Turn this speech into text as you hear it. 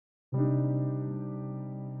Yahya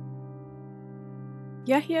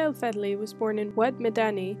al-Fadli was born in Wad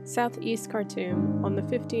Medani, southeast Khartoum, on the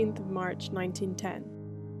 15th of March 1910.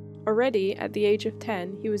 Already, at the age of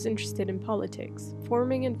 10, he was interested in politics,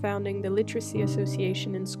 forming and founding the Literacy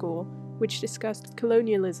Association in school, which discussed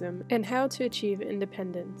colonialism and how to achieve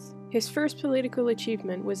independence. His first political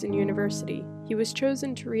achievement was in university. He was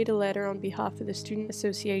chosen to read a letter on behalf of the Student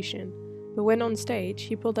Association, but when on stage,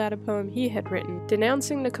 he pulled out a poem he had written,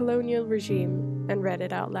 denouncing the colonial regime, and read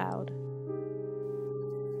it out loud.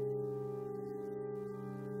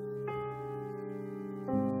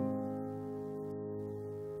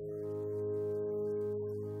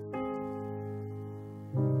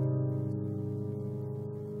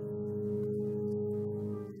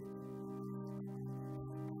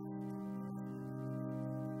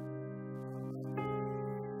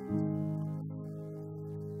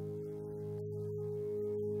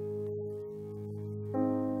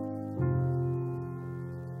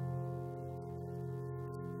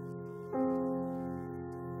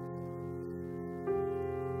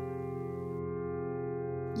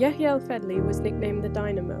 Yahya al-Fadli was nicknamed the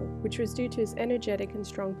Dynamo, which was due to his energetic and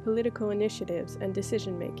strong political initiatives and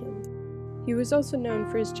decision-making. He was also known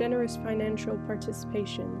for his generous financial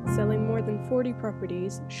participation, selling more than 40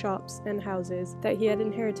 properties, shops, and houses that he had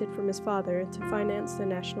inherited from his father to finance the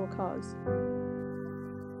national cause.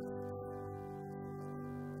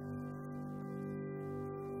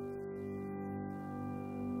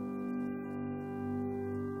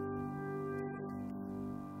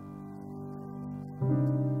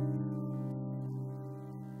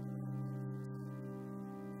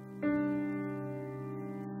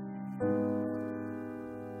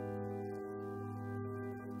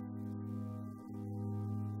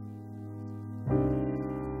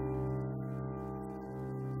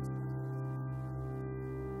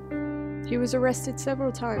 He was arrested several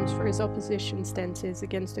times for his opposition stances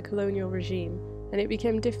against the colonial regime, and it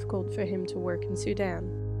became difficult for him to work in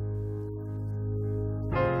Sudan.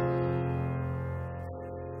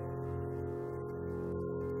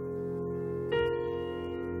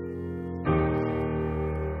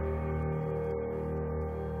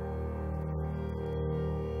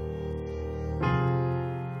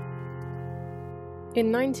 In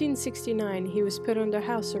 1969, he was put under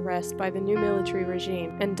house arrest by the new military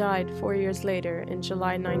regime and died 4 years later in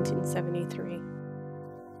July 1973.